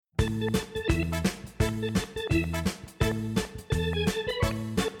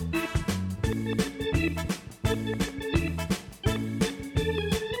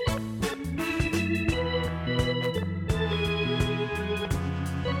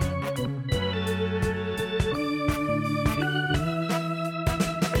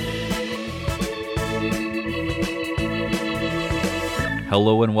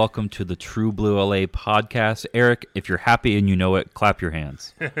Hello and welcome to the True Blue LA podcast. Eric, if you're happy and you know it, clap your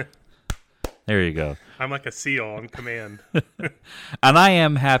hands. There you go. I'm like a seal on command. And I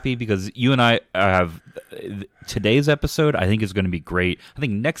am happy because you and I have today's episode. I think is going to be great. I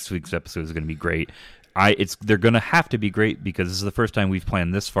think next week's episode is going to be great. They're going to have to be great because this is the first time we've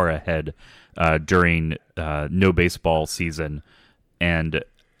planned this far ahead during no baseball season, and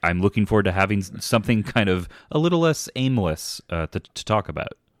I'm looking forward to having something kind of a little less aimless to talk about.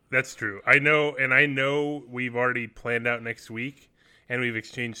 That's true. I know we've already planned out next week, and we've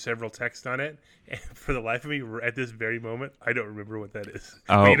exchanged several texts on it. And for the life of me, at this very moment, I don't remember what that is.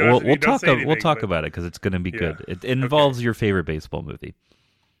 We'll talk about it because it's going to be good. It involves your favorite baseball movie.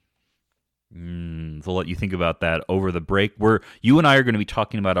 So I'll let you think about that over the break. You and I are going to be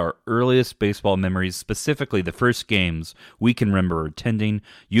talking about our earliest baseball memories, specifically the first games we can remember attending.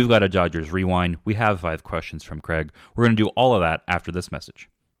 You've got a Dodgers Rewind. We have 5 questions from Craig. We're going to do all of that after this message.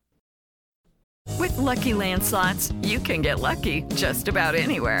 With Lucky Land Slots, you can get lucky just about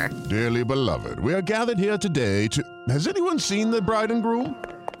anywhere. Dearly beloved, we are gathered here today to... Has anyone seen the bride and groom?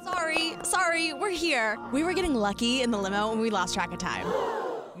 Sorry, we're here. We were getting lucky in the limo and we lost track of time.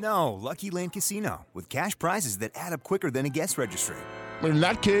 No, Lucky Land Casino, with cash prizes that add up quicker than a guest registry. In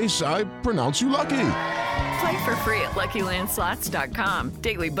that case, I pronounce you lucky. Play for free at LuckyLandSlots.com.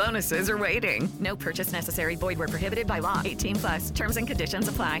 Daily bonuses are waiting. No purchase necessary. Void where prohibited by law. 18+. Terms and conditions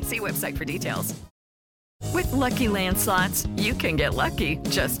apply. See website for details. With Lucky Land Slots, you can get lucky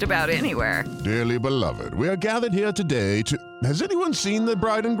just about anywhere. Dearly beloved, we are gathered here today to... Has anyone seen the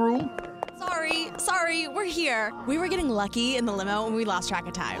bride and groom? Sorry, we're here. We were getting lucky in the limo and we lost track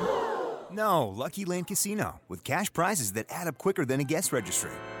of time. No, Lucky Land Casino, with cash prizes that add up quicker than a guest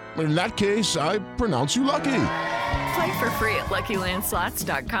registry. In that case, I pronounce you lucky. Play for free at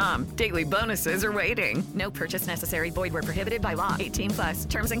LuckyLandSlots.com. Daily bonuses are waiting. No purchase necessary. Void where prohibited by law. 18+.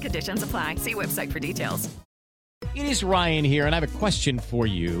 Terms and conditions apply. See website for details. It is Ryan here, and I have a question for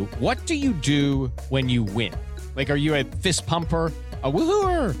you. What do you do when you win? Like, are you a fist pumper, a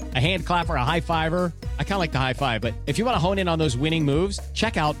woohooer, a hand clapper, a high fiver? I kind of like the high five, but if you want to hone in on those winning moves,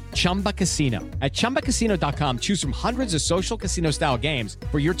 check out Chumba Casino. At ChumbaCasino.com, choose from hundreds of social casino-style games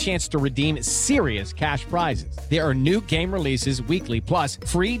for your chance to redeem serious cash prizes. There are new game releases weekly, plus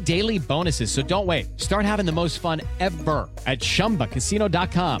free daily bonuses, so don't wait. Start having the most fun ever at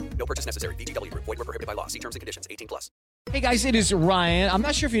ChumbaCasino.com. No purchase necessary. VGW. Void where prohibited by law. See terms and conditions. 18+. Hey guys, it is Ryan. I'm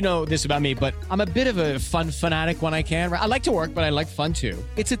not sure if you know this about me, but I'm a bit of a fun fanatic when I can. I like to work, but I like fun too.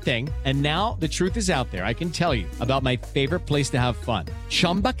 It's a thing. And now the truth is out there. I can tell you about my favorite place to have fun.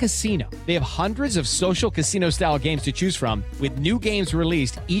 Chumba Casino. They have hundreds of social casino style games to choose from with new games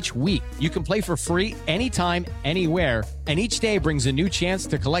released each week. You can play for free anytime, anywhere. And each day brings a new chance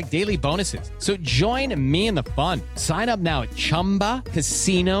to collect daily bonuses. So join me in the fun. Sign up now at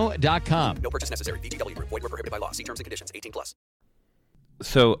ChumbaCasino.com. No purchase necessary. VGW. Void where prohibited by law. See terms and conditions. 18+.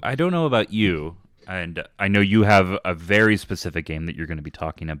 So I don't know about you, and I know you have a very specific game that you're going to be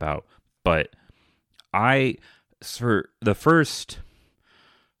talking about, but for the first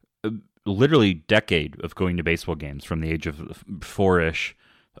literally decade of going to baseball games from the age of 4-ish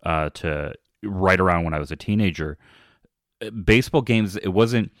to right around when I was a teenager, baseball games, it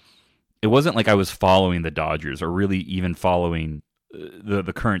wasn't like I was following the Dodgers or really even following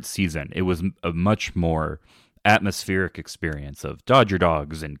the current season. It was a much more atmospheric experience of Dodger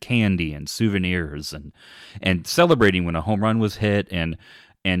dogs and candy and souvenirs and celebrating when a home run was hit and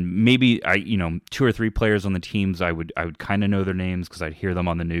maybe 2 or 3 players on the teams I would kind of know their names because I'd hear them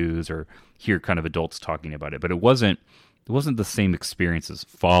on the news or hear kind of adults talking about it, but it wasn't the same experience as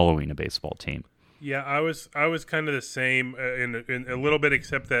following a baseball team. Yeah, I was kind of the same in a little bit,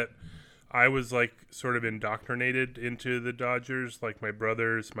 except that I was like sort of indoctrinated into the Dodgers. Like my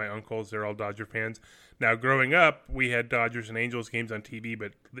brothers, my uncles, they're all Dodger fans. Now, growing up, we had Dodgers and Angels games on TV,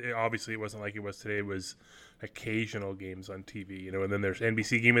 but obviously it wasn't like it was today. It was occasional games on TV, and then there's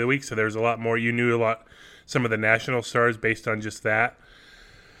NBC Game of the Week, so there's a lot more. You knew some of the national stars based on just that.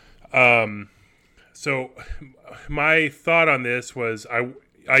 So my thought on this was,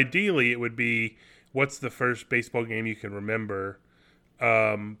 ideally it would be, what's the first baseball game you can remember?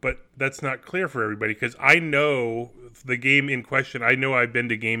 But that's not clear for everybody because I know the game in question. I know I've been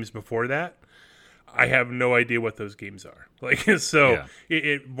to games before that. I have no idea what those games are.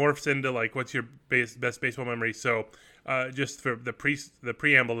 It morphs into like, what's your best baseball memory? So, just for the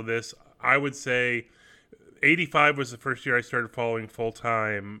preamble to this, I would say 85 was the first year I started following full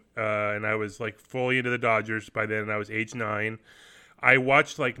time, and I was like fully into the Dodgers by then. I was age 9. I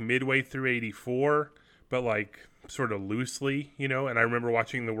watched like midway through 84, but like sort of loosely, and I remember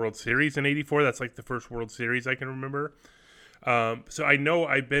watching the World Series in 84. That's like the first World Series I can remember. So I know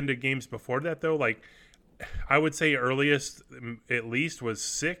I've been to games before that though. Like I would say earliest at least was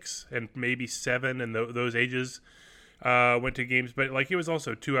 6 and maybe 7, and those ages went to games. But like it was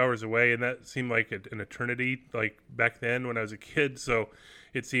also 2 hours away, and that seemed like an eternity. Like back then when I was a kid, so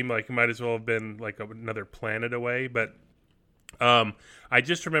it seemed like it might as well have been like another planet away. But I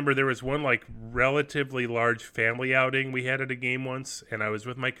just remember there was one like relatively large family outing we had at a game once, and I was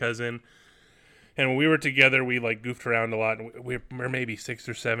with my cousin. And when we were together, we like goofed around a lot. And we're maybe 6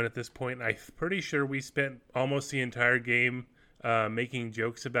 or 7 at this point. I'm pretty sure we spent almost the entire game making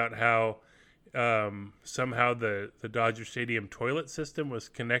jokes about how somehow the Dodger Stadium toilet system was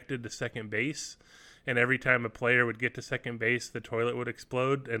connected to second base. And every time a player would get to second base, the toilet would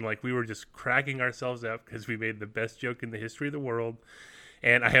explode. And like we were just cracking ourselves up because we made the best joke in the history of the world.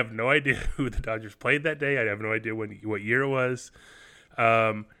 And I have no idea who the Dodgers played that day. I have no idea what year it was.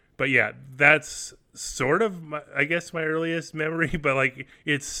 But yeah, that's sort of, my earliest memory. But like,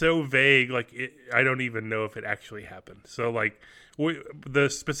 it's so vague. Like, I don't even know if it actually happened. So like, the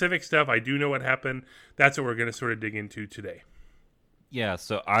specific stuff, I do know what happened. That's what we're going to sort of dig into today. Yeah,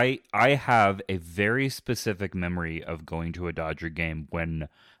 so I have a very specific memory of going to a Dodger game when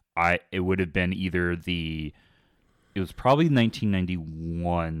it would have been it was probably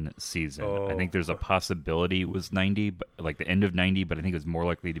 1991 season. Oh. I think there's a possibility it was 90, but like the end of 90, but I think it was more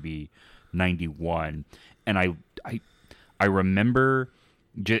likely to be 91. And I remember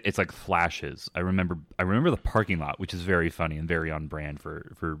it's like flashes. I remember the parking lot, which is very funny and very on brand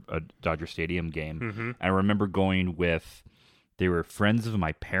for a Dodger Stadium game. Mm-hmm. I remember going with, they were friends of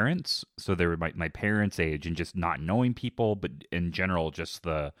my parents, so they were my parents' age, and just not knowing people, but in general, just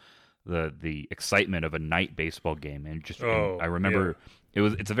the excitement of a night baseball game. And just I remember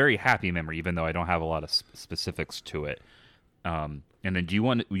it's a very happy memory, even though I don't have a lot of specifics to it. And then do you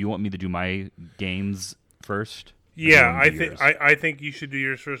want me to do my games first? Yeah, I think you should do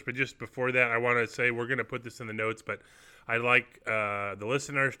yours first. But just before that, I want to say we're going to put this in the notes, but I'd like the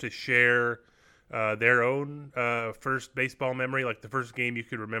listeners to share their own first baseball memory, like the first game you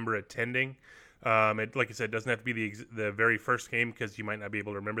could remember attending. It, like I said, doesn't have to be the very first game because you might not be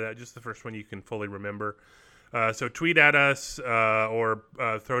able to remember that. Just the first one you can fully remember. So tweet at us or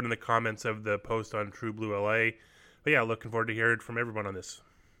throw it in the comments of the post on True Blue LA. But yeah, looking forward to hearing from everyone on this.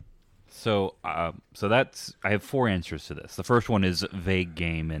 So that's, I have 4 answers to this. The first one is vague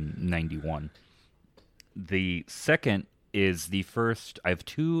game in 91. The second is the first. I have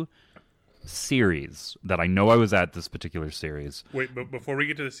 2 series that I know I was at this particular series. Wait, but before we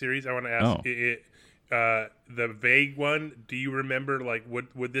get to the series, I want to ask the vague one. Do you remember, like,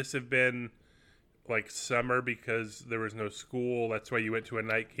 would this have been like summer because there was no school? That's why you went to a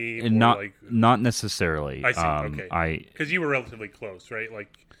night game. And not necessarily. I see. Okay, because you were relatively close, right?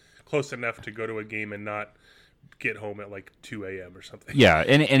 Like close enough to go to a game and not get home at like 2 a.m. or something. Yeah,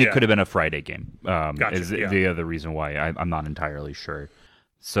 and it could have been a Friday game. Gotcha, is the other reason why I'm not entirely sure.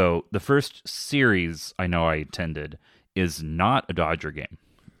 So the first series I know I attended is not a Dodger game.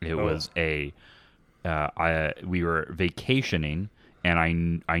 It was we were vacationing,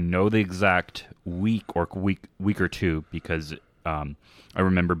 and I know the exact week or two because I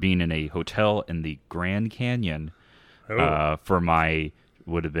remember being in a hotel in the Grand Canyon for my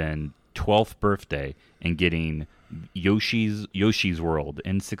would have been 12th birthday and getting Yoshi's World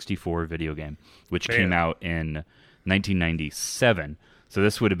N64 video game, which came out in 1997. So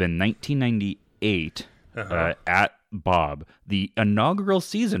this would have been 1998 at Bob, the inaugural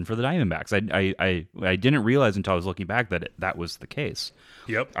season for the Diamondbacks. I didn't realize until I was looking back that was the case.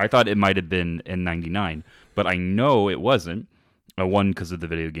 Yep. I thought it might have been in 99, but I know it wasn't. 1, because of the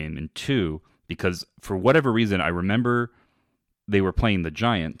video game, and 2, because for whatever reason I remember they were playing the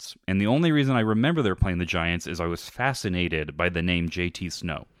Giants, and the only reason I remember they were playing the Giants is I was fascinated by the name JT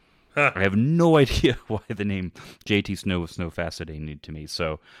Snow. I have no idea why the name JT Snow was so fascinating to me.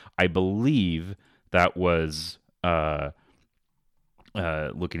 So I believe that was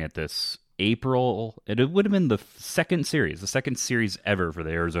looking at this April. It would have been the second series ever for the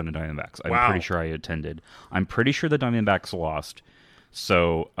Arizona Diamondbacks. I'm pretty sure I attended. I'm pretty sure the Diamondbacks lost.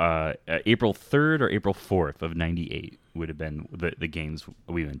 So April 3rd or April 4th of 98 would have been the games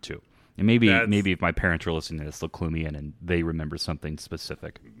we went to. And maybe if my parents were listening to this, they'll clue me in and they remember something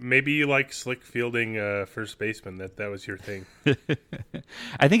specific. Maybe you like slick fielding first baseman. That was your thing.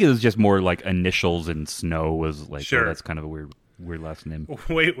 I think it was just more like initials, and Snow was like, sure. Oh, that's kind of a weird last name.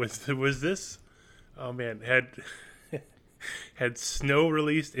 Wait, was this? Oh man, had Snow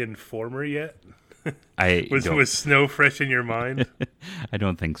released Informer yet? Was Snow fresh in your mind? I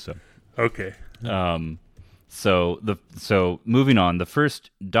don't think so. Okay. So moving on, the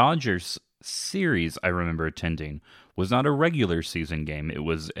first Dodgers series I remember attending was not a regular season game. It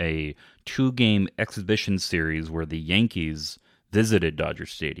was a 2-game exhibition series where the Yankees visited Dodger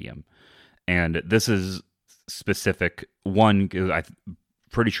Stadium. And this is specific. One, I'm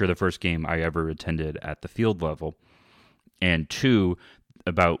pretty sure the first game I ever attended at the field level. And two,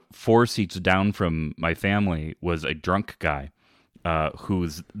 about 4 seats down from my family was a drunk guy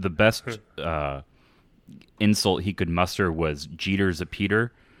who's the best insult he could muster was Jeter's a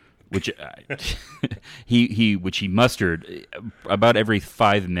Peter, which he mustered about every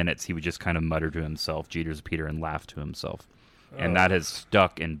 5 minutes. He would just kind of mutter to himself, "Jeter's a Peter," and laugh to himself, and that has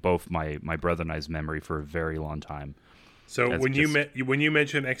stuck in both my brother and I's memory for a very long time. So when you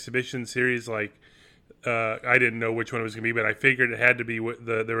mentioned exhibition series, like I didn't know which one it was going to be, but I figured it had to be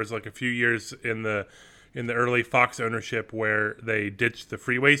there was like a few years in the early Fox ownership where they ditched the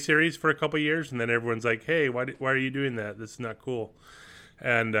Freeway series for a couple of years, and then everyone's like, "Hey, why are you doing that? This is not cool."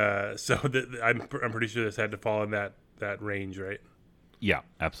 And so I'm pretty sure this had to fall in that range, right? Yeah,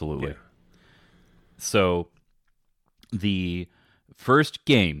 absolutely. Yeah. So the first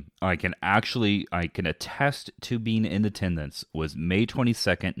game I can attest to being in attendance was May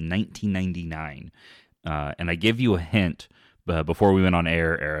 22nd, 1999. And I give you a hint before we went on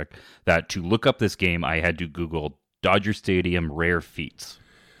air, Eric, that to look up this game, I had to Google Dodger Stadium rare feats.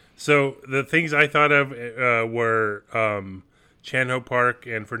 So the things I thought of were Chan-Ho Park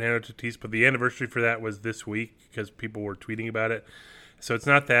and Fernando Tatis, but the anniversary for that was this week because people were tweeting about it. So it's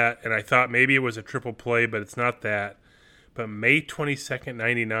not that, and I thought maybe it was a triple play, but it's not that. But May 22nd,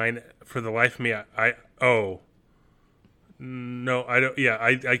 99, for the life of me, I don't. Yeah,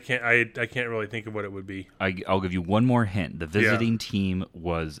 I can't really think of what it would be. I'll give you one more hint. The visiting team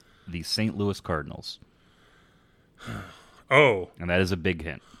was the St. Louis Cardinals. Oh. And that is a big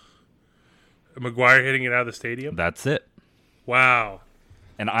hint. McGuire hitting it out of the stadium? That's it. Wow.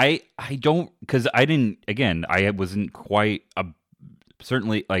 And I don't, because I didn't, again, I wasn't quite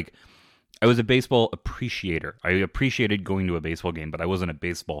certainly, like, I was a baseball appreciator. I appreciated going to a baseball game, but I wasn't a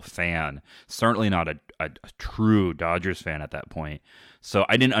baseball fan. Certainly not a true Dodgers fan at that point. So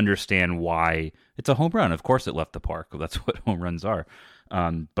I didn't understand why it's a home run. Of course it left the park. That's what home runs are.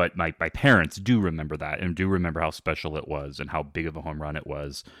 But my parents do remember that and do remember how special it was and how big of a home run it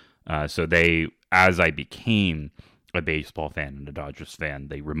was. So as I became a baseball fan and a Dodgers fan,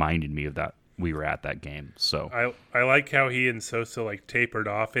 they reminded me of that. We were at that game. So I like how he and Sosa like tapered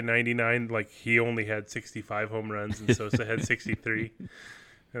off in 99. Like he only had 65 home runs and Sosa had 63.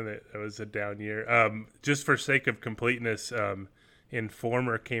 And that was a down year. Just for sake of completeness,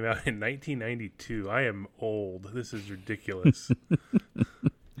 Informer came out in 1992. I am old. This is ridiculous.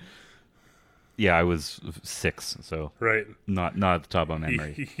 Yeah, I was 6, so right. Not at the top of my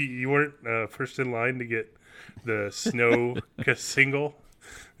memory. You weren't first in line to get the Snow single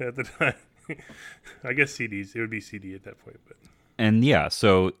at the time. I guess CDs. It would be CD at that point, but. And yeah,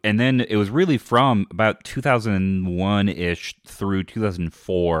 and then it was really from about 2001-ish through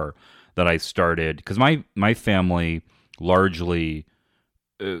 2004 that I started, because my family largely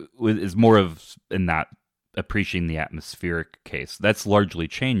is more of in that appreciating the atmospheric case. That's largely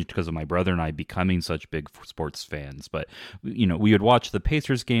changed because of my brother and I becoming such big sports fans. But, we would watch the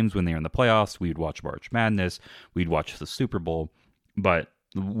Pacers games when they were in the playoffs. We would watch March Madness. We'd watch the Super Bowl. But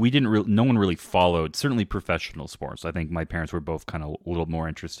no one really followed, certainly professional sports. I think my parents were both kind of a little more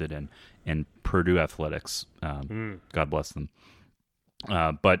interested in Purdue athletics. God bless them.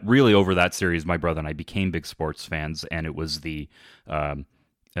 But really over that series, my brother and I became big sports fans, and it was the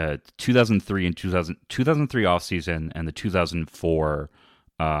 2003 and 2003 offseason and the 2004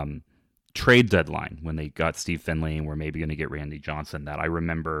 trade deadline when they got Steve Finley and were maybe going to get Randy Johnson, that I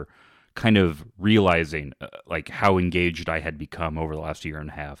remember kind of realizing like how engaged I had become over the last year and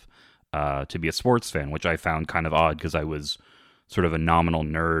a half to be a sports fan, which I found kind of odd because I was sort of a nominal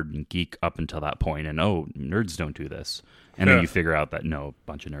nerd and geek up until that point, and nerds don't do this. And then you figure out that no, a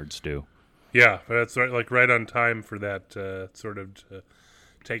bunch of nerds do. Yeah, but that's right on time for that sort of to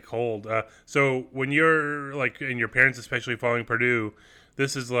take hold. So when you're like, and your parents especially following Purdue,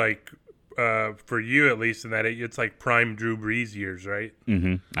 this is like for you at least in that it's like prime Drew Brees years, right?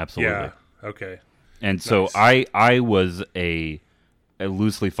 Mm-hmm. Absolutely. Yeah. Okay. And nice. So I was I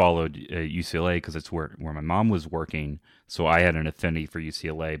loosely followed UCLA because it's where my mom was working, so I had an affinity for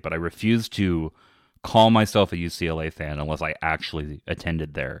UCLA, but I refused to call myself a UCLA fan unless I actually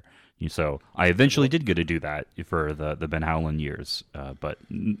attended there. So I eventually did get to do that for the Ben Howland years, but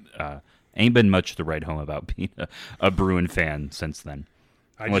ain't been much to write home about being a Bruin fan since then,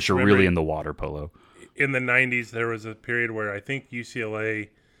 unless you're really into water polo. In the 90s, there was a period where I think UCLA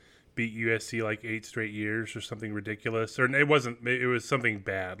beat USC like 8 straight years or something ridiculous. Or it was something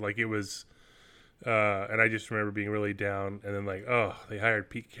bad. Like it was And I just remember being really down, and then like, oh, they hired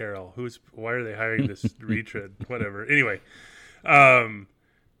Pete Carroll. Why are they hiring this retread? Whatever. Anyway,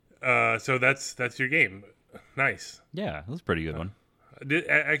 so that's your game. Nice. Yeah, that was a pretty good one. Did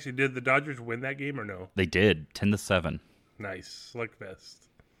the Dodgers win that game or no? They did 10-7. Nice, slugfest.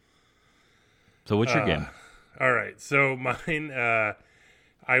 So what's your game? All right, so mine.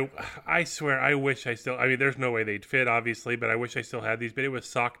 I swear, I wish I still. I mean, there's no way they'd fit, obviously, but I wish I still had these. But it was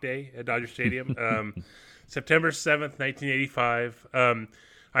Sock Day at Dodger Stadium, September 7th, 1985.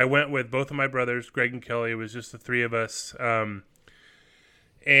 I went with both of my brothers, Greg and Kelly. It was just the three of us. And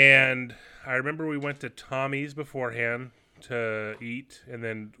I remember we went to Tommy's beforehand to eat, and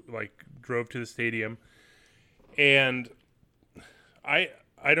then like drove to the stadium. And I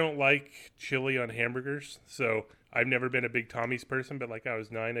don't like chili on hamburgers, so I've never been a big Tommy's person, but like I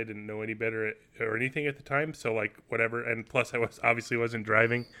was 9, I didn't know any better or anything at the time, so like whatever. And plus, I wasn't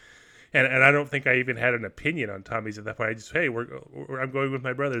driving, and I don't think I even had an opinion on Tommy's at that point. I just, hey, I'm going with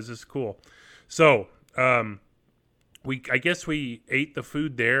my brothers. This is cool. So I guess we ate the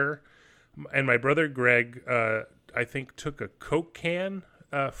food there, and my brother Greg, I think, took a Coke can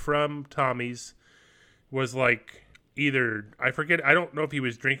from Tommy's. Was like either, I forget, I don't know if he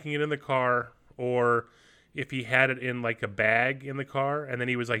was drinking it in the car or if he had it in like a bag in the car, and then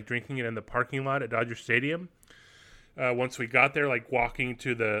he was like drinking it in the parking lot at Dodger Stadium. Once we got there, like walking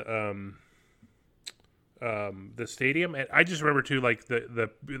to the stadium, and I just remember too, like the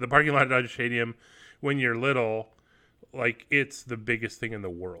parking lot at Dodger Stadium when you're little, like it's the biggest thing in the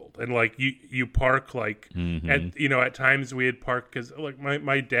world, and like you park like at times we had parked because like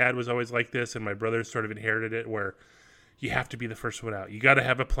my dad was always like this, and my brothers sort of inherited it where you have to be the first one out. You got to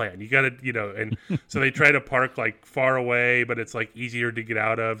have a plan. You got to, and so they try to park like far away, but it's like easier to get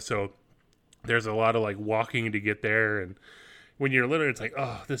out of. So there's a lot of like walking to get there. And when you're little, it's like,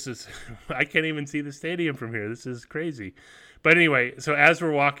 oh, I can't even see the stadium from here. This is crazy. But anyway, so as we're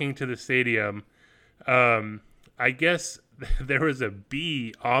walking to the stadium, I guess there was a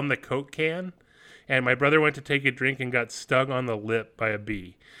bee on the Coke can, and my brother went to take a drink and got stung on the lip by a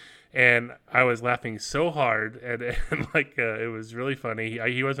bee. And I was laughing so hard, and like it was really funny.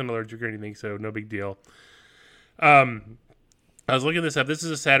 He wasn't allergic or anything, so no big deal. I was looking this up. This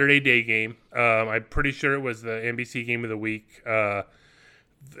is a Saturday day game. I'm pretty sure it was the NBC game of the week. The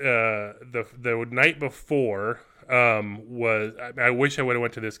night before was. I wish I would have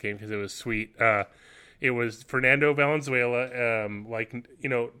went to this game because it was sweet. It was Fernando Valenzuela,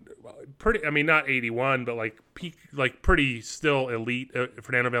 pretty. I mean, not 81, but like peak, like pretty still elite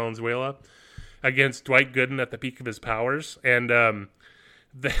Fernando Valenzuela against Dwight Gooden at the peak of his powers, and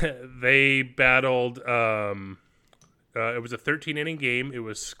they battled. It was a 13-inning game. It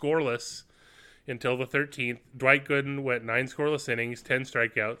was scoreless until the 13th. Dwight Gooden went 9 scoreless innings, 10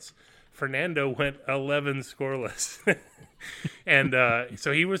 strikeouts. Fernando went 11 scoreless. And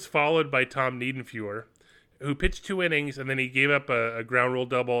so he was followed by Tom Niedenfuer, who pitched 2 innings, and then he gave up a ground rule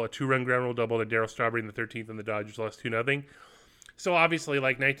double, a 2-run ground rule double to Darryl Strawberry in the 13th, and the Dodgers lost 2-0. So obviously,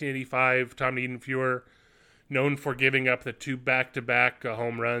 like 1985, Tom Niedenfuer, known for giving up the 2 back-to-back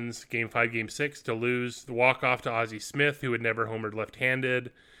home runs, Game 5, Game 6, to lose, the walk-off to Ozzie Smith, who had never homered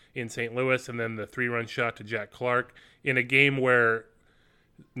left-handed in St. Louis, and then the 3-run shot to Jack Clark in a game where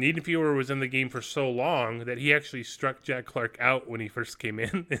Niedenfuer was in the game for so long that he actually struck Jack Clark out when he first came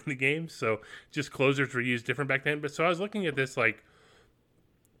in the game. So just closers were used different back then. But so I was looking at this, like,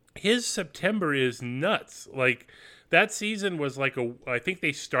 his September is nuts. Like, that season was like I think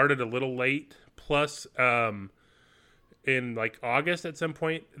they started a little late. Plus, in like August at some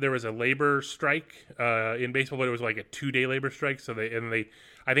point, there was a labor strike in baseball, but it was like a 2-day labor strike. So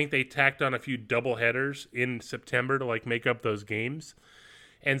I think they tacked on a few double headers in September to like make up those games.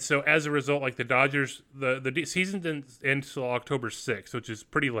 And so as a result, like the Dodgers, the season didn't end until October 6th, which is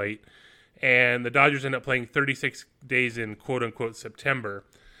pretty late. And the Dodgers end up playing 36 days in quote unquote September.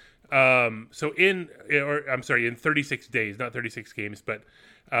 In 36 days, not 36 games, but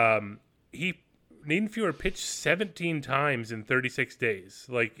Niedenfuer pitched 17 times in 36 days,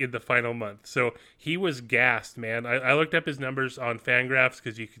 like in the final month. So he was gassed, man. I looked up his numbers on Fangraphs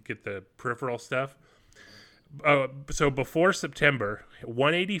because you could get the peripheral stuff. So before September,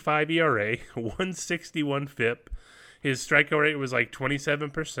 185 ERA, 161 FIP. His strikeout rate was like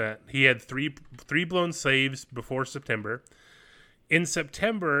 27%. He had three blown saves before September. In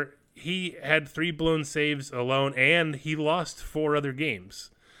September, he had 3 blown saves alone, and he lost 4 other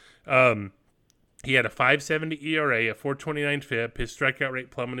games. He had a 5.70 ERA, a 4.29 FIP. His strikeout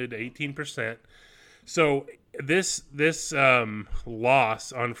rate plummeted to 18%. So this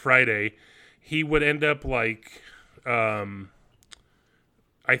loss on Friday, he would end up like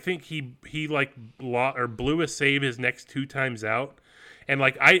I think he like blew a save his next 2 times out. And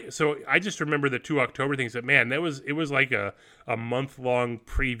like I just remember the 2 October things that, man, it was like a month-long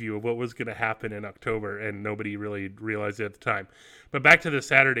preview of what was going to happen in October, and nobody really realized it at the time. But back to the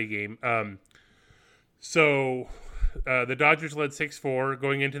Saturday game. So the Dodgers led 6-4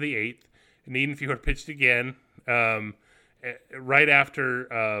 going into the 8th. And Niedenfuhr pitched again right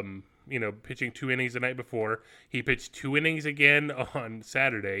after pitching 2 innings the night before. He pitched 2 innings again on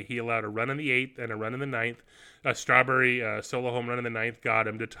Saturday. He allowed a run in the 8th and a run in the 9th. A Strawberry solo home run in the 9th got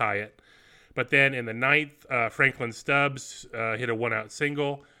him to tie it. But then in the 9th, Franklin Stubbs hit a 1-out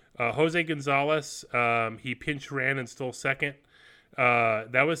single. Jose Gonzalez, he pinch ran and stole second.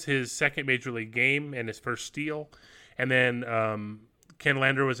 That was his second major league game and his first steal. And then Ken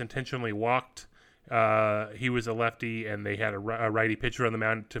Lander was intentionally walked. He was a lefty, and they had a righty pitcher on the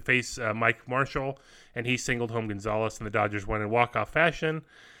mound to face Mike Marshall, and he singled home Gonzalez, and the Dodgers won in walk-off fashion.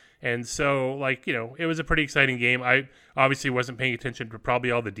 And so, it was a pretty exciting game. I obviously wasn't paying attention to probably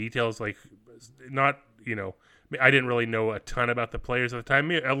all the details, I didn't really know a ton about the players at the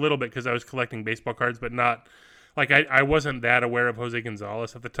time, a little bit because I was collecting baseball cards, but not, I wasn't that aware of Jose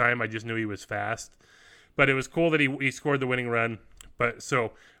Gonzalez at the time. I just knew he was fast. But it was cool that he scored the winning run. But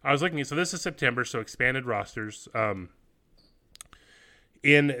so I was looking, so this is September, so expanded rosters.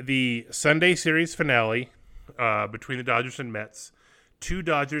 In the Sunday series finale between the Dodgers and Mets, 2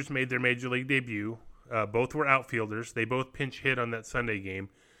 Dodgers made their major league debut. Both were outfielders. They both pinch hit on that Sunday game.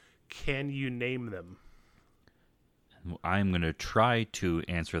 Can you name them? I'm going to try to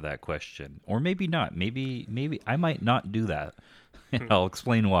answer that question, or maybe not. Maybe I might not do that. I'll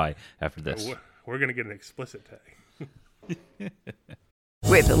explain why after this. We're going to get an explicit tag.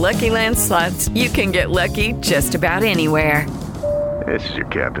 With the Lucky Land Slots, you can get lucky just about anywhere. This is your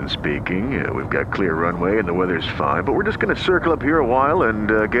captain speaking. We've got clear runway and the weather's fine, but we're just going to circle up here a while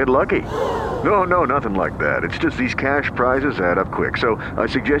and get lucky. No, nothing like that. It's just these cash prizes add up quick. So I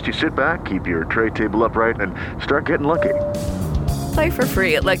suggest you sit back, keep your tray table upright, and start getting lucky. Play for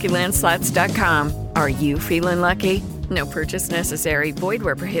free at LuckyLandSlots.com. Are you feeling lucky? No purchase necessary. Void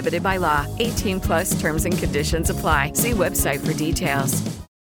where prohibited by law. 18+ terms and conditions apply. See website for details.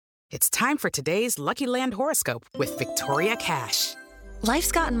 It's time for today's Lucky Land horoscope with Victoria Cash.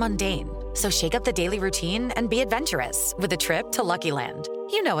 Life's gotten mundane, so shake up the daily routine and be adventurous with a trip to Lucky Land.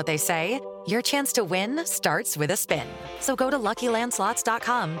 You know what they say. Your chance to win starts with a spin. So go to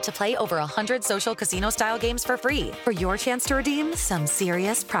LuckyLandSlots.com to play over 100 social casino-style games for free for your chance to redeem some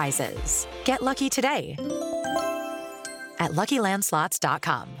serious prizes. Get lucky today at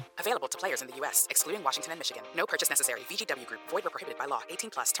LuckyLandSlots.com. Available to players in the U.S., excluding Washington and Michigan. No purchase necessary. VGW Group. Void where prohibited by law.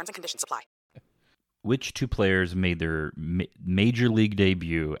 18+. Terms and conditions apply. Which 2 players made their major league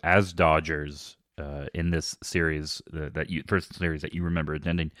debut as Dodgers in this series, first series that you remember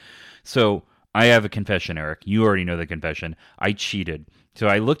attending? So I have a confession, Eric. You already know the confession. I cheated. So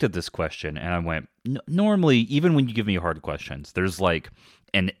I looked at this question and I went, normally, even when you give me hard questions, there's like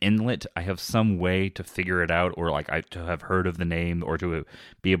an inlet. I have some way to figure it out, or to have heard of the name, or to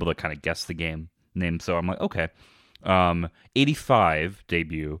be able to kind of guess the game name. So I'm like, okay. 85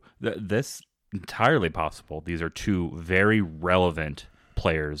 debut. This entirely possible. These are 2 very relevant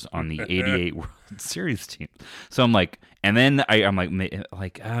players on the 88 World Series team. So I'm like, and then I'm like,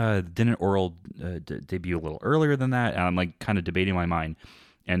 didn't Orel debut a little earlier than that? And I'm like kind of debating my mind.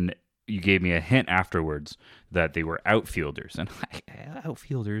 And you gave me a hint afterwards that they were outfielders, and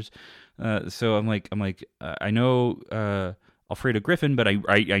outfielders. So I'm like, I know Alfredo Griffin, but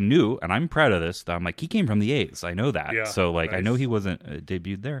I knew, and I'm proud of this, that I'm like, he came from the A's. I know that. Yeah, so nice. I know he wasn't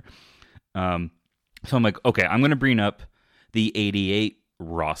debuted there. So I'm like, okay, I'm going to bring up the 88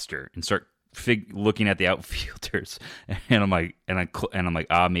 roster and start looking at the outfielders, and I'm like,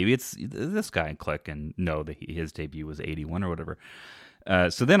 maybe it's this guy, and click, and no, his debut was 81 or whatever.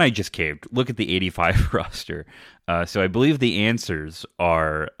 So then I just caved. Look at the 85 roster. So I believe the answers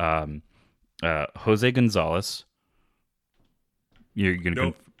are Jose Gonzalez. You're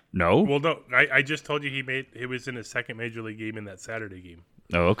gonna no? Well, no. I just told you he was in his second major league game in that Saturday game.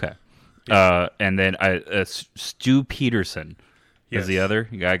 Oh, okay. Yeah. And then Stu Peterson is the other.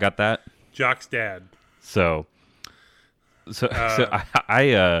 I got that. Jock's dad. So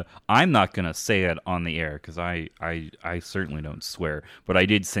I'm not gonna say it on the air because I certainly don't swear, but I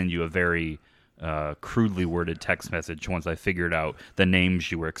did send you a very crudely worded text message once I figured out the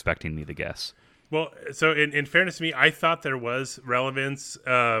names you were expecting me to guess. Well, so in fairness to me, I thought there was relevance,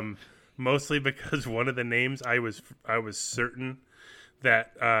 mostly because one of the names I was certain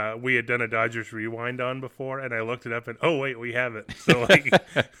that we had done a Dodgers Rewind on before, and I looked it up, and oh wait, we haven't. So like,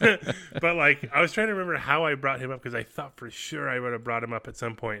 but like I was trying to remember how I brought him up because I thought for sure I would have brought him up at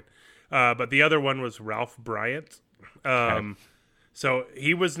some point. But the other one was Ralph Bryant. So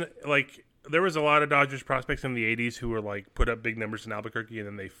he was like, there was a lot of Dodgers prospects in the 80s who were like put up big numbers in Albuquerque, and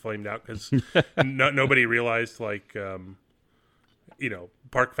then they flamed out because nobody realized like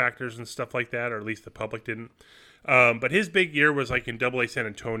park factors and stuff like that, or at least the public didn't. But his big year was like in Double-A San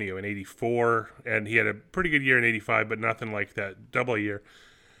Antonio in '84, and he had a pretty good year in '85, but nothing like that Double-A year.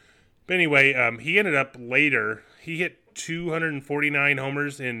 But anyway, he ended up later. He hit 249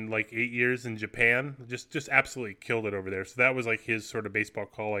 homers in like 8 years in Japan. Just absolutely killed it over there. So that was like his sort of baseball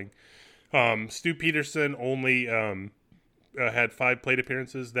calling. Stu Peterson only had 5 plate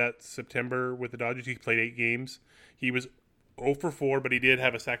appearances that September with the Dodgers. He played 8 games. He was 0 for 4, but he did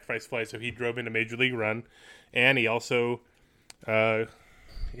have a sacrifice fly, so he drove in a major league run. And he also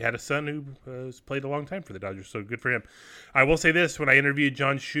he had a son who has played a long time for the Dodgers, so good for him. I will say this, when I interviewed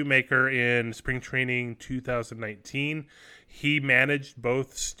John Shoemaker in spring training 2019, he managed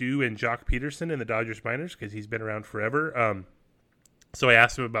both Stu and Jock Peterson in the Dodgers minors because he's been around forever. So I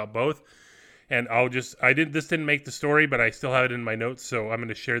asked him about both. And this didn't make the story, but I still have it in my notes, so I'm going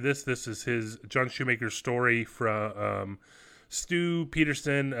to share this. This is his John Shoemaker's story from Stu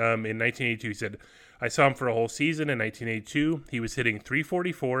Peterson in 1982. He said, I saw him for a whole season in 1982. He was hitting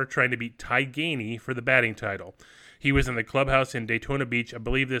 .344, trying to beat Ty Gainey for the batting title. He was in the clubhouse in Daytona Beach. I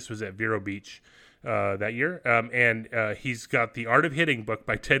believe this was at Vero Beach that year. And he's got the Art of Hitting book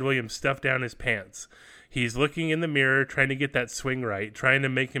by Ted Williams stuffed down his pants. He's looking in the mirror, trying to get that swing right, trying to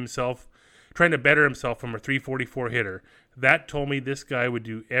better himself from a .344 hitter. That told me this guy would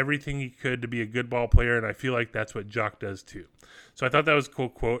do everything he could to be a good ball player, and I feel like that's what Jock does too. So I thought that was a cool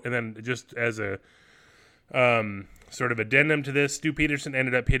quote. And then just as a sort of addendum to this, Stu Peterson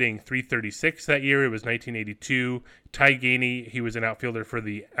ended up hitting .336 that year. It was 1982. Ty Gainey, he was an outfielder for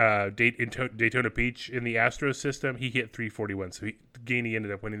the Daytona Beach in the Astros system. He hit .341, so Gainey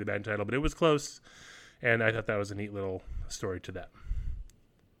ended up winning the batting title, but it was close, and I thought that was a neat little story to that.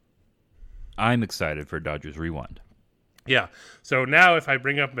 I'm excited for Dodgers Rewind. Yeah. So now if I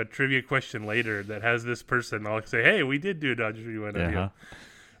bring up a trivia question later that has this person, I'll say, hey, we did do a Dodgers Rewind.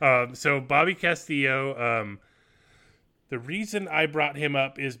 So Bobby Castillo, the reason I brought him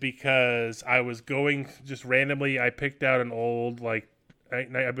up is because I was going just randomly. I picked out an old, I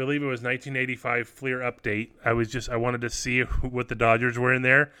believe it was 1985 Fleer update. I wanted to see what the Dodgers were in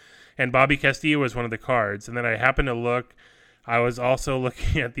there. And Bobby Castillo was one of the cards. And then I happened to look. I was also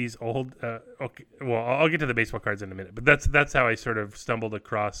looking at these old. I'll get to the baseball cards in a minute, but that's how I sort of stumbled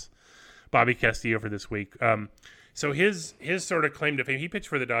across Bobby Castillo for this week. So his sort of claim to fame. He pitched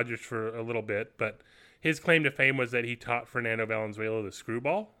for the Dodgers for a little bit, but his claim to fame was that he taught Fernando Valenzuela the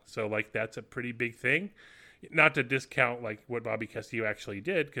screwball. So that's a pretty big thing. Not to discount what Bobby Castillo actually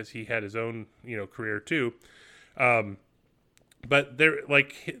did, because he had his own career too. But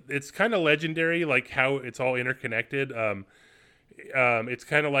it's kind of legendary, how it's all interconnected. It's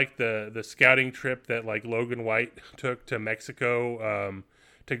kind of like the scouting trip that Logan White took to Mexico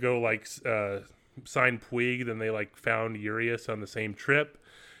to go sign Puig. Then they found Urias on the same trip.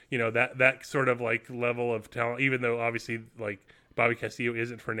 That sort of level of talent. Even though obviously Bobby Castillo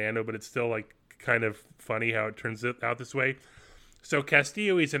isn't Fernando, but it's still kind of funny how it turns out this way. So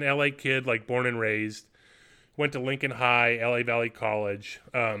Castillo, he's an LA kid, born and raised. Went to Lincoln High, LA Valley College.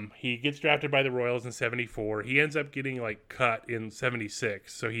 He gets drafted by the Royals in 74. He ends up getting cut in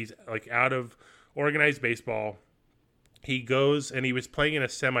 76. So he's out of organized baseball. He goes and he was playing in a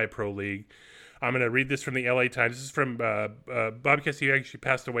semi-pro league. I'm going to read this from the LA Times. This is from Bobby Castillo. Actually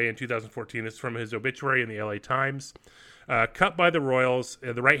passed away in 2014. This is from his obituary in the LA Times. Cut by the Royals.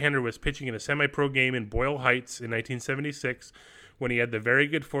 The right-hander was pitching in a semi-pro game in Boyle Heights in 1976. When he had the very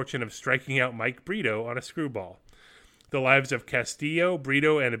good fortune of striking out Mike Brito on a screwball. The lives of Castillo,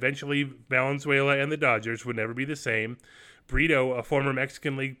 Brito, and eventually Valenzuela and the Dodgers would never be the same. Brito, a former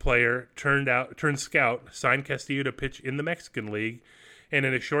Mexican League player, turned scout, signed Castillo to pitch in the Mexican League, and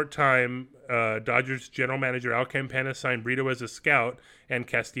in a short time, Dodgers general manager Al Campana signed Brito as a scout and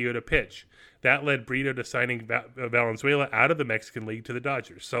Castillo to pitch. That led Brito to signing Valenzuela out of the Mexican League to the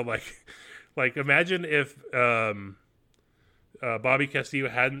Dodgers. So, imagine if Bobby Castillo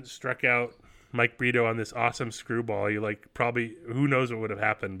hadn't struck out Mike Brito on this awesome screwball. You probably, who knows what would have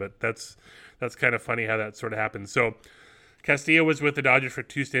happened, but that's kind of funny how that sort of happened. So Castillo was with the Dodgers for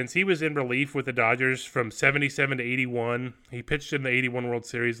 2 stints. He was in relief with the Dodgers from 77 to 81. He pitched in the 81 World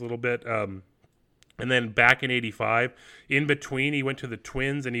Series a little bit. And then back in 85, in between, he went to the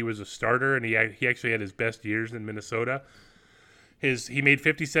Twins and he was a starter, and he actually had his best years in Minnesota. He made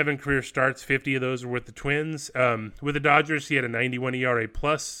 57 career starts. 50 of those were with the Twins. With the Dodgers, he had a 91 ERA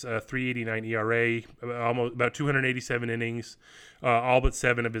plus, 3.89 ERA, almost about 287 innings. All but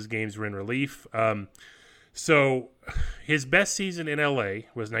 7 of his games were in relief. So his best season in LA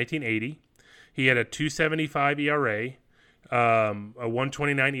was 1980. He had a 2.75 ERA, a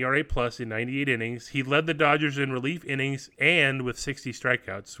 1.29 ERA plus in 98 innings. He led the Dodgers in relief innings and with 60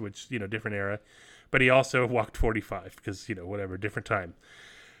 strikeouts, which, different era. But he also walked 45 because, whatever, different time.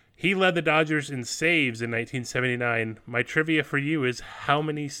 He led the Dodgers in saves in 1979. My trivia for you is, how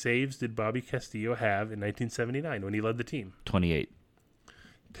many saves did Bobby Castillo have in 1979 when he led the team? 28.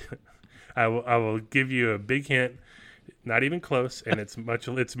 I will give you a big hint. Not even close, and it's much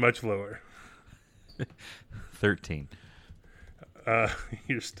lower. 13.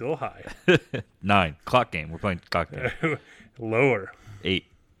 You're still high. 9. Clock game. We're playing clock game. Lower. 8.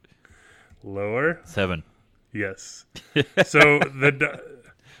 Lower. 7. Yes. So the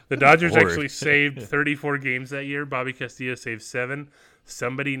Dodgers Lord. actually saved 34 games that year. Bobby Castillo saved 7.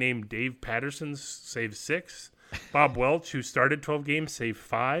 Somebody named Dave Patterson saved 6. Bob Welch, who started 12 games, saved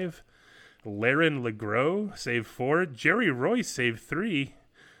 5. Laren LeGros saved 4. Jerry Royce saved 3.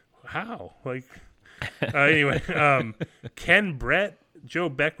 How? Anyway, Ken Brett, Joe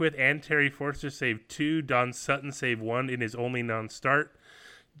Beckwith, and Terry Forster saved 2. Don Sutton saved 1 in his only non-start.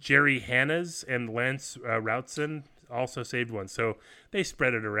 Jerry Hannes and Lance Routson also saved 1. So they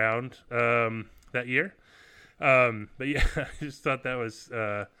spread it around that year. But yeah, I just thought that was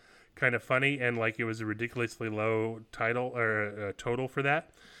kind of funny, and it was a ridiculously low total for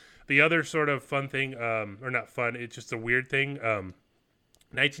that. The other sort of fun thing, or not fun, it's just a weird thing.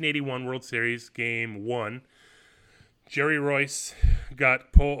 1981 World Series Game 1. Jerry Royce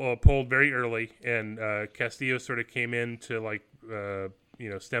got pulled very early, and Castillo sort of came in to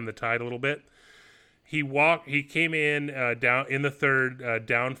stem the tide a little bit. He came in down in the third,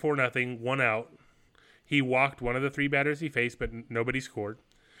 down 4-0, 1 out. He walked one of the 3 batters he faced, but nobody scored.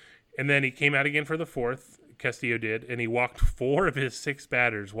 And then he came out again for the 4th, Castillo did, and he walked 4 of his 6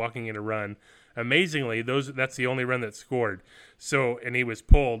 batters, walking in a run. Amazingly, that's the only run that scored. So, and he was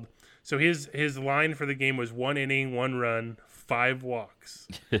pulled. So his line for the game was 1 inning, 1 run, 5 walks.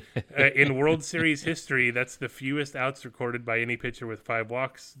 In World Series history, that's the fewest outs recorded by any pitcher with 5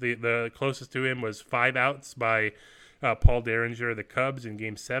 walks. The closest to him was 5 outs by Paul Derringer of the Cubs in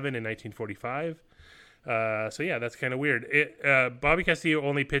Game 7 in 1945. So yeah, that's kind of weird. Bobby Castillo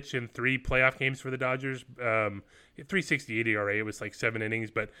only pitched in 3 playoff games for the Dodgers. 3.68 ERA. It was 7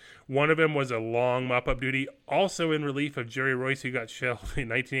 innings, but one of them was a long mop-up duty, also in relief of Jerry Royce, who got shelled in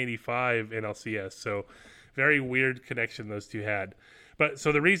 1985 in LCS. So very weird connection those two had. But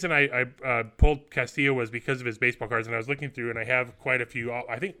so the reason I pulled Castillo was because of his baseball cards, and I was looking through, and I have quite a few.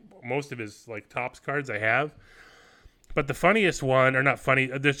 I think most of his Topps cards I have. But the funniest one, or not funny,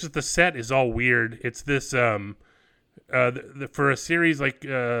 there's just the set is all weird. It's this for a series late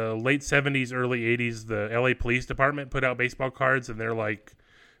 70s, early 80s, the LA Police Department put out baseball cards, and they're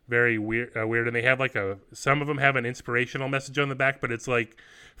very weird, and they have some of them have an inspirational message on the back, but it's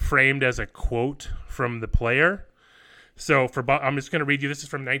framed as a quote from the player. So I'm just going to read you. This is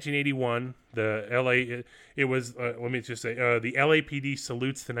from 1981. The LA, it was let me just say the LAPD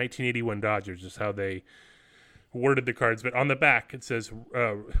salutes the 1981 Dodgers is how they worded the cards. But on the back it says,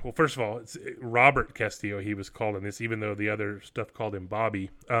 well, first of all, it's Robert Castillo. He was called in this, even though the other stuff called him Bobby.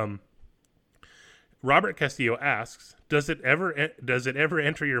 Robert Castillo asks, does it ever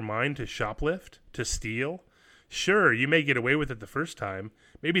enter your mind to shoplift, to steal? Sure, you may get away with it the first time,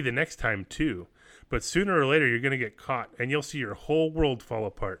 maybe the next time too, but sooner or later you're going to get caught and you'll see your whole world fall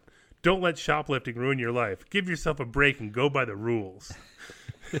apart. Don't let shoplifting ruin your life. Give yourself a break and go by the rules.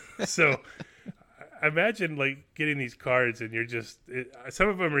 So imagine getting these cards and you're just some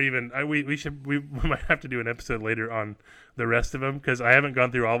of them are even we might have to do an episode later on the rest of them, because I haven't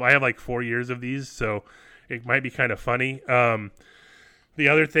gone through all. I have 4 years of these, so it might be kind of funny. The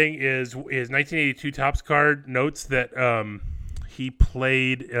other thing is 1982 Topps card notes that he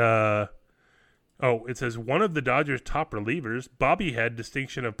played it says one of the Dodgers' top relievers, Bobby, had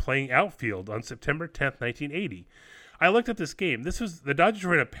distinction of playing outfield on September 10th, 1980. I looked at this game. The Dodgers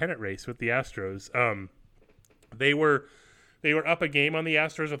were in a pennant race with the Astros. They were up a game on the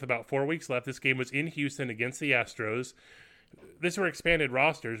Astros with about 4 weeks left. This game was in Houston against the Astros. These were expanded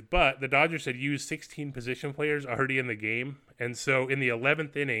rosters, but the Dodgers had used 16 position players already in the game. And so in the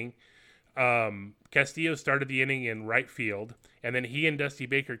 11th inning, Castillo started the inning in right field, and then he and Dusty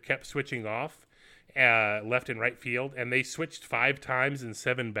Baker kept switching off left and right field, and they switched 5 times in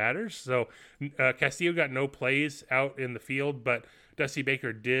 7 batters. So Castillo got no plays out in the field, but Dusty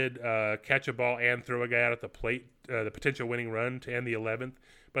Baker did catch a ball and throw a guy out at the plate the potential winning run to end the 11th,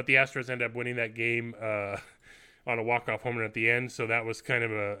 but the Astros ended up winning that game on a walk-off home run at the end, so that was kind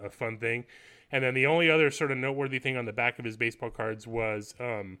of a fun thing. And then the only other sort of noteworthy thing on the back of his baseball cards was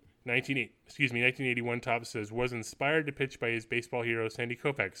 1981 Topps says, was inspired to pitch by his baseball hero, Sandy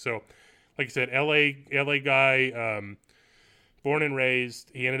Koufax. So, like I said, LA guy, born and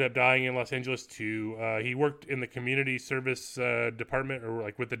raised. He ended up dying in Los Angeles, too. He worked in the community service department, or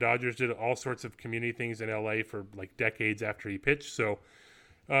like with the Dodgers, did all sorts of community things in LA for like decades after he pitched. So,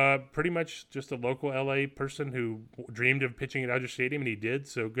 pretty much just a local LA person who dreamed of pitching at Dodger Stadium, and he did.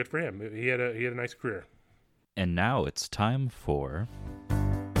 So good for him. He had a nice career. And now it's time for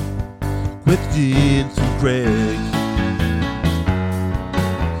Questions from Craig.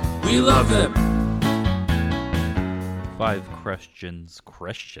 We love him. 5 questions.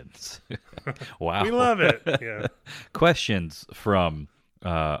 Wow. We love it. Yeah. Questions from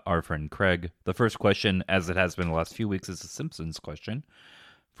our friend Craig. The first question, as it has been the last few weeks, is a Simpsons question.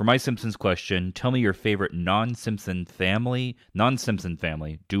 For my Simpsons question, tell me your favorite non-Simpson family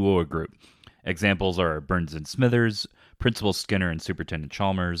duo or group. Examples are Burns and Smithers, Principal Skinner and Superintendent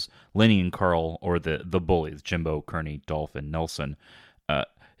Chalmers, Lenny and Carl, or the bullies, Jimbo, Kearney, Dolph, and Nelson.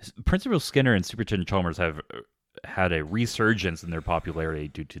 Principal Skinner and Superintendent Chalmers have had a resurgence in their popularity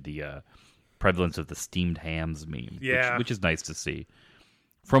due to the prevalence of the steamed hams meme, which is nice to see.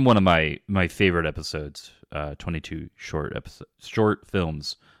 From one of my favorite episodes, 22 short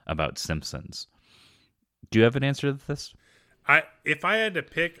films about Simpsons. Do you have an answer to this? If I had to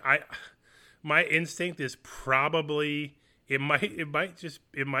pick, my instinct is probably it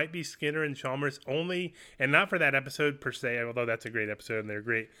might be Skinner and Chalmers only, and not for that episode per se, although that's a great episode and they're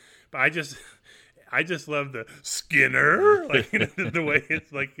great. But I just love the Skinner, like the way it's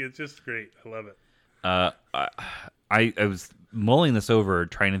just great. I love it. I was mulling this over,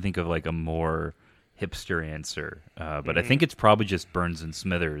 trying to think of like a more hipster answer, but I think it's probably just Burns and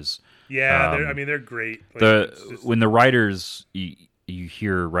Smithers. Yeah, they're great. Like, when the writers, you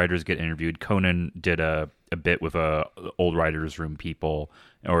hear writers get interviewed. Conan did a bit with old writers' room people,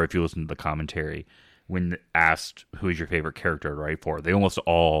 or if you listen to the commentary, when asked who is your favorite character to write for, they almost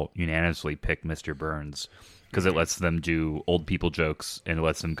all unanimously pick Mr. Burns because it lets them do old people jokes and it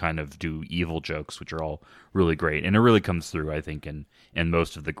lets them kind of do evil jokes, which are all really great, and it really comes through, I think, in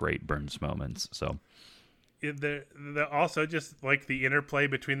most of the great Burns moments. So. The also just like the interplay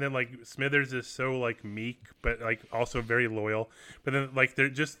between them, like Smithers is so like meek but like also very loyal, but then like they're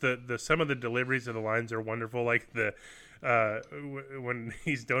just the some of the deliveries of the lines are wonderful, like the when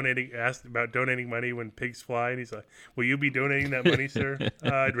he's asked about donating money when pigs fly, and he's like, will you be donating that money, sir?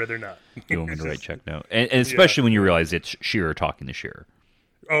 I'd rather not. You want me to write check now, and especially when you realize it's Shearer talking to Shearer.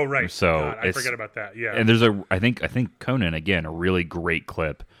 Oh right, so God, I forgot about that. Yeah, and there's I think Conan, again, a really great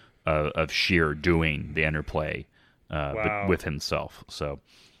clip of Shearer doing the interplay with himself. So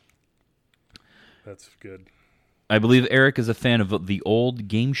that's good. I believe Eric is a fan of the old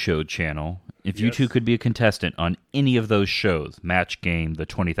game show channel. If you two could be a contestant on any of those shows, Match Game, the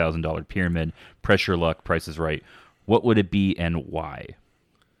 $20,000 Pyramid, Press Your Luck, Price is Right, what would it be and why?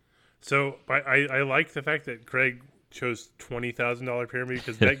 So I like the fact that Craig chose $20,000 Pyramid,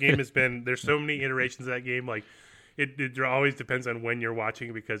 because that game has been, there's so many iterations of that game. Like it always depends on when you're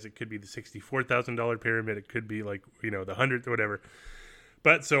watching, because it could be the $64,000 Pyramid, it could be like, the 100th or whatever.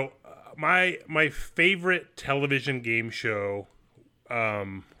 But so my favorite television game show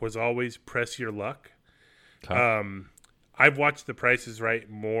was always Press Your Luck. Okay. I've watched The Price is Right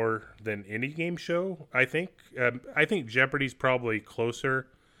more than any game show, I think. I think Jeopardy's probably close to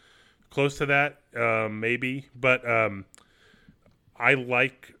that, maybe. But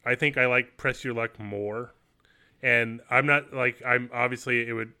I think I like Press Your Luck more. And I don't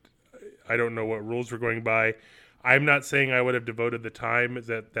know what rules we're going by. I'm not saying I would have devoted the time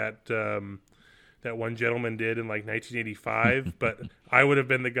that one gentleman did in like 1985, but I would have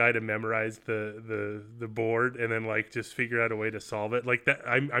been the guy to memorize the board and then like just figure out a way to solve it. Like that,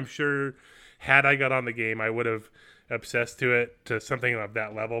 I'm sure had I got on the game, I would have obsessed to it to something of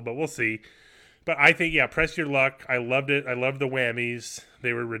that level. But we'll see. But I think Press Your Luck. I loved it. I loved the whammies.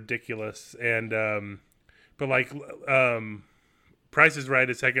 They were ridiculous. And Price is Right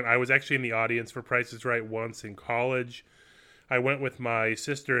is second. I was actually in the audience for Price is Right once in college. I went with my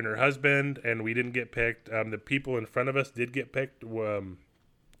sister and her husband, and we didn't get picked. The people in front of us did get picked. I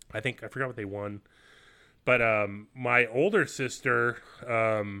forgot what they won. But my older sister,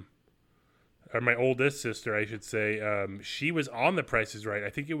 or my oldest sister, I should say, she was on The Price is Right. I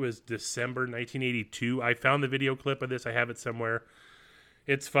think it was December 1982. I found the video clip of this. I have it somewhere.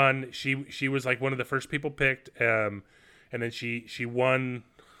 It's fun. She was like one of the first people picked, and then she won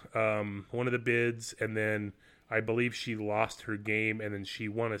one of the bids, and then I believe she lost her game, and then she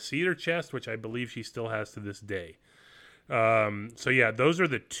won a cedar chest, which I believe she still has to this day. So yeah, those are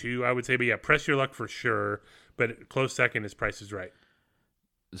the two I would say. But yeah, Press Your Luck for sure. But close second is Price is Right.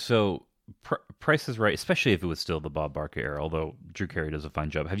 So Price is Right, especially if it was still the Bob Barker era. Although Drew Carey does a fine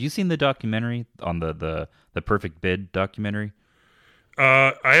job. Have you seen the documentary on the Perfect Bid documentary?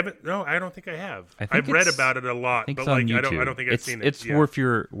 I haven't. No, I don't think I have. I've read about it a lot, but like I don't think I've seen it. It's worth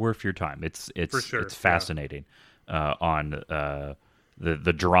your time. It's for sure. It's fascinating on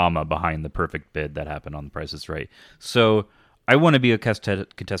the drama behind the Perfect Bid that happened on The Price is Right. So I want to be a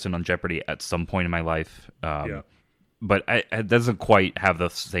contestant on Jeopardy at some point in my life. But it doesn't quite have the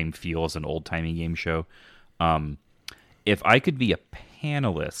same feel as an old-timey game show. If I could be a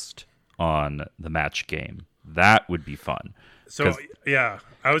panelist on the Match Game, that would be fun. So, yeah,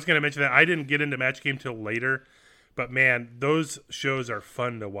 I was going to mention that. I didn't get into Match Game till later. But, man, those shows are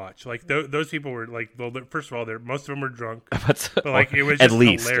fun to watch. Like, those people were, like, well, first of all, most of them were drunk. But, like, it was just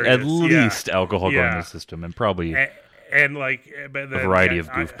hilarious. At least alcohol going in the system. And probably and like, but then, a variety of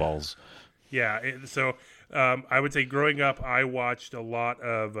goofballs. So I would say growing up, I watched a lot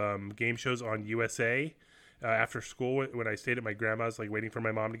of game shows on USA after school when I stayed at my grandma's, like, waiting for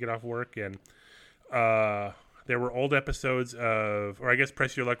my mom to get off work. And there were old episodes or I guess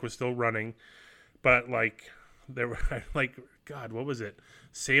Press Your Luck was still running. But, like... There were like, God, what was it?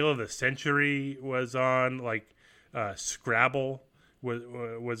 Sale of the Century was on. Like, Scrabble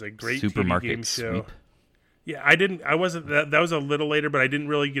was a great Supermarket TV game show. Sweep. Yeah, I wasn't that was a little later, but I didn't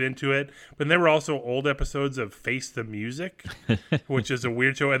really get into it. But there were also old episodes of Face the Music, which is a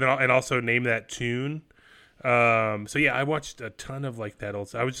weird show, and also Name That Tune. So yeah, I watched a ton of like that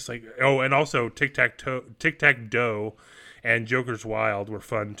old. I was just like, oh, and also Tic Tac Dough, and Joker's Wild were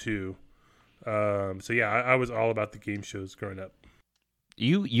fun too. So yeah, I was all about the game shows growing up.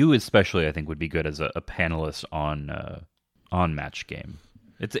 You especially, I think, would be good as a panelist on Match Game.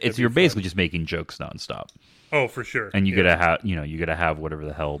 You're basically just making jokes nonstop. Oh, for sure. And you gotta have whatever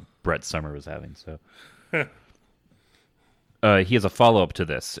the hell Brett Summer was having. So he has a follow up to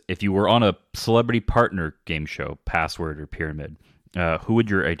this. If you were on a celebrity partner game show, Password or Pyramid, who would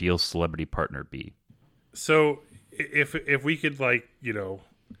your ideal celebrity partner be? So if we could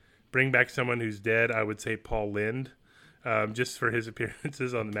bring back someone who's dead, I would say Paul Lynde, just for his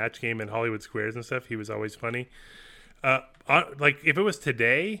appearances on the Match Game and Hollywood Squares and stuff. He was always funny. If it was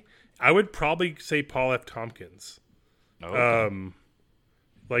today, I would probably say Paul F. Tompkins. Okay.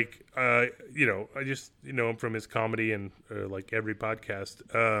 I just know him from his comedy and like every podcast.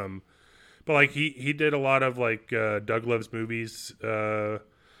 But like he did a lot of like Doug Loves Movies over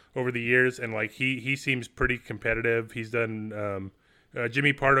the years, and like he seems pretty competitive. He's done.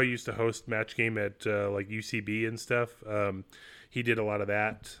 Jimmy Pardo used to host Match Game at like UCB and stuff. He did a lot of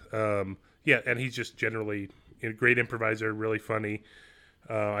that. And he's just generally a great improviser, really funny.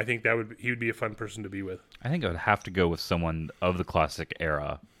 I think he would be a fun person to be with. I think I would have to go with someone of the classic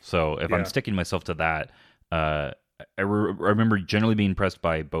era. So if I'm sticking myself to that, I remember generally being impressed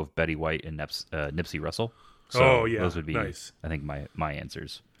by both Betty White and Nipsey Russell. So those would be, nice. I think, my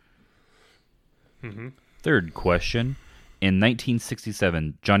answers. Mm-hmm. Third question. In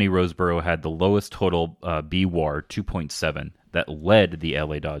 1967, Johnny Roseboro had the lowest total B-WAR, 2.7, that led the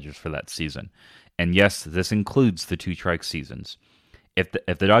LA Dodgers for that season. And yes, this includes the two strike seasons. If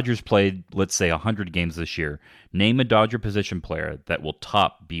the Dodgers played, let's say, 100 games this year, name a Dodger position player that will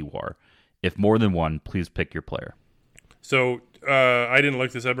top B-WAR. If more than one, please pick your player. So I didn't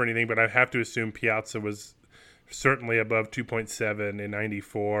look this up or anything, but I have to assume Piazza was certainly above 2.7 in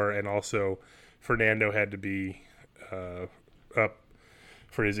 94, and also Fernando had to be up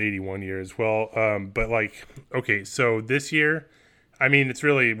for his 81 year as well. But like, okay, so this year, I mean, it's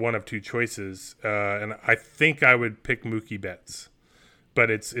really one of two choices. And I think I would pick Mookie Betts, but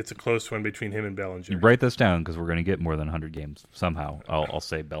it's a close one between him and Bellinger. You write this down because we're going to get more than 100 games somehow. I'll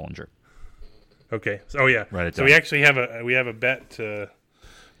say Bellinger. Okay. So yeah. Write it so down. we actually have a bet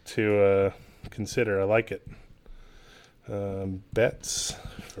to consider. I like it. Betts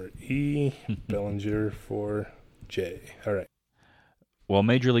for E, Bellinger for J. All right. While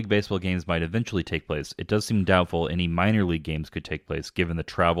Major League Baseball games might eventually take place, it does seem doubtful any minor league games could take place given the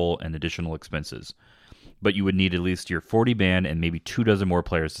travel and additional expenses. But you would need at least your 40 man and maybe 24 more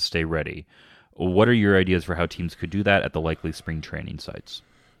players to stay ready. What are your ideas for how teams could do that at the likely spring training sites?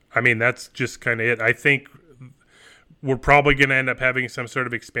 I mean, that's just kind of it. I think we're probably going to end up having some sort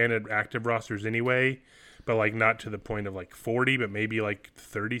of expanded active rosters anyway, but like not to the point of like 40, but maybe like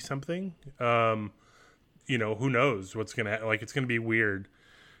 30 something. Who knows what's going to like, it's going to be weird.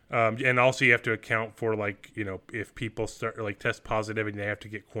 And also you have to account for like, if people start like test positive and they have to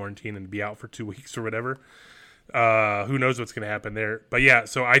get quarantined and be out for 2 weeks or whatever. Who knows what's going to happen there? But yeah,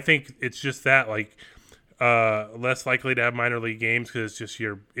 so I think it's just that, like, less likely to have minor league games because it's just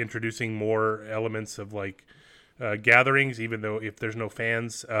you're introducing more elements of like gatherings, even though if there's no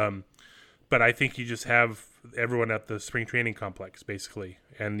fans. But I think you just have everyone at the spring training complex basically,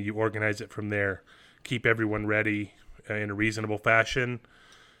 and you organize it from there. Keep everyone ready in a reasonable fashion.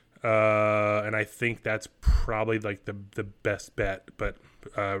 And I think that's probably like the best bet, but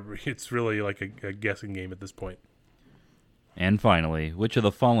it's really like a guessing game at this point. And finally, which of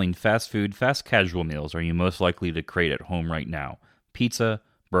the following fast food, fast casual meals are you most likely to create at home right now? Pizza,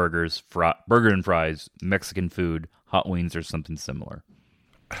 burgers, burger and fries, Mexican food, hot wings, or something similar?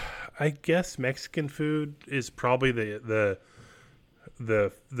 I guess Mexican food is probably the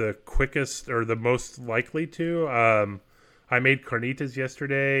quickest or the most likely to. I made carnitas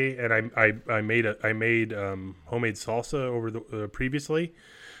yesterday, and I made homemade salsa over the previously,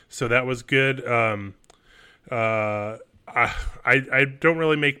 so that was good. I don't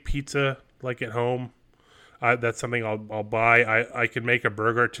really make pizza like at home. That's something I'll buy. I can make a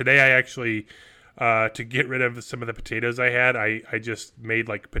burger today. I actually to get rid of some of the potatoes I had, I just made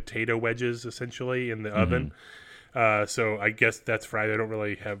like potato wedges essentially in the oven. So I guess that's fried. I don't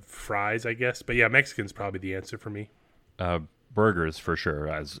really have fries, I guess, but yeah, Mexican's probably the answer for me. Burgers for sure,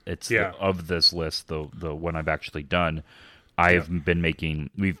 as it's of this list, the one I've actually done. I've been making.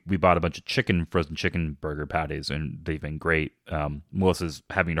 We bought a bunch of frozen chicken burger patties, and they've been great. Melissa's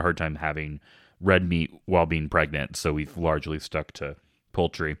having a hard time having red meat while being pregnant, so we've largely stuck to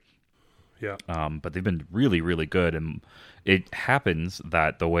poultry. Yeah. But they've been really, really good, and it happens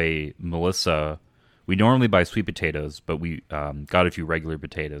that the way Melissa, we normally buy sweet potatoes, but we got a few regular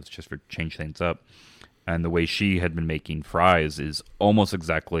potatoes just for change things up. And the way she had been making fries is almost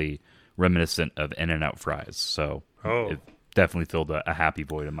exactly reminiscent of In-N-Out fries. So it definitely filled a happy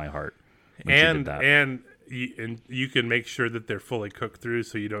void in my heart when she did that. And you can make sure that they're fully cooked through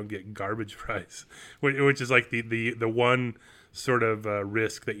so you don't get garbage fries, which is like the one sort of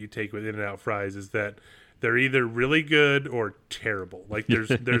risk that you take with In-N-Out fries is that they're either really good or terrible. Like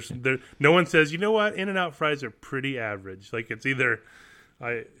there's no one says, you know what, In-N-Out fries are pretty average. Like it's either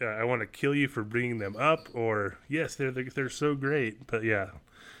I want to kill you for bringing them up, or yes, they're so great. But yeah,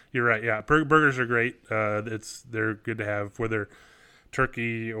 you're right. Yeah, burgers are great. They're good to have, whether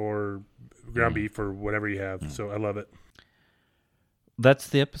turkey or ground beef or whatever you have. So I love it. That's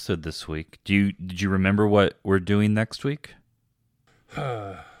the episode this week. Did you remember what we're doing next week?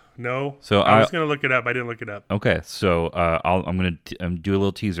 No. So I was going to look it up. I didn't look it up. Okay, so I'm going to do a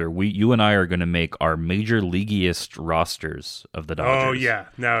little teaser. You and I are going to make our major leagueiest rosters of the Dodgers. Oh yeah,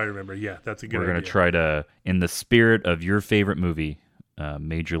 now I remember. Yeah, that's a good idea. We're going to try to, in the spirit of your favorite movie,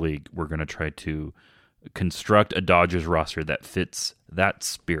 Major League, we're going to try to construct a Dodgers roster that fits that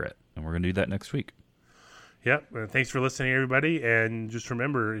spirit, and we're going to do that next week. Yep. Thanks for listening, everybody, and just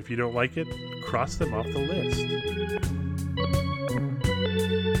remember, if you don't like it, cross them off the list.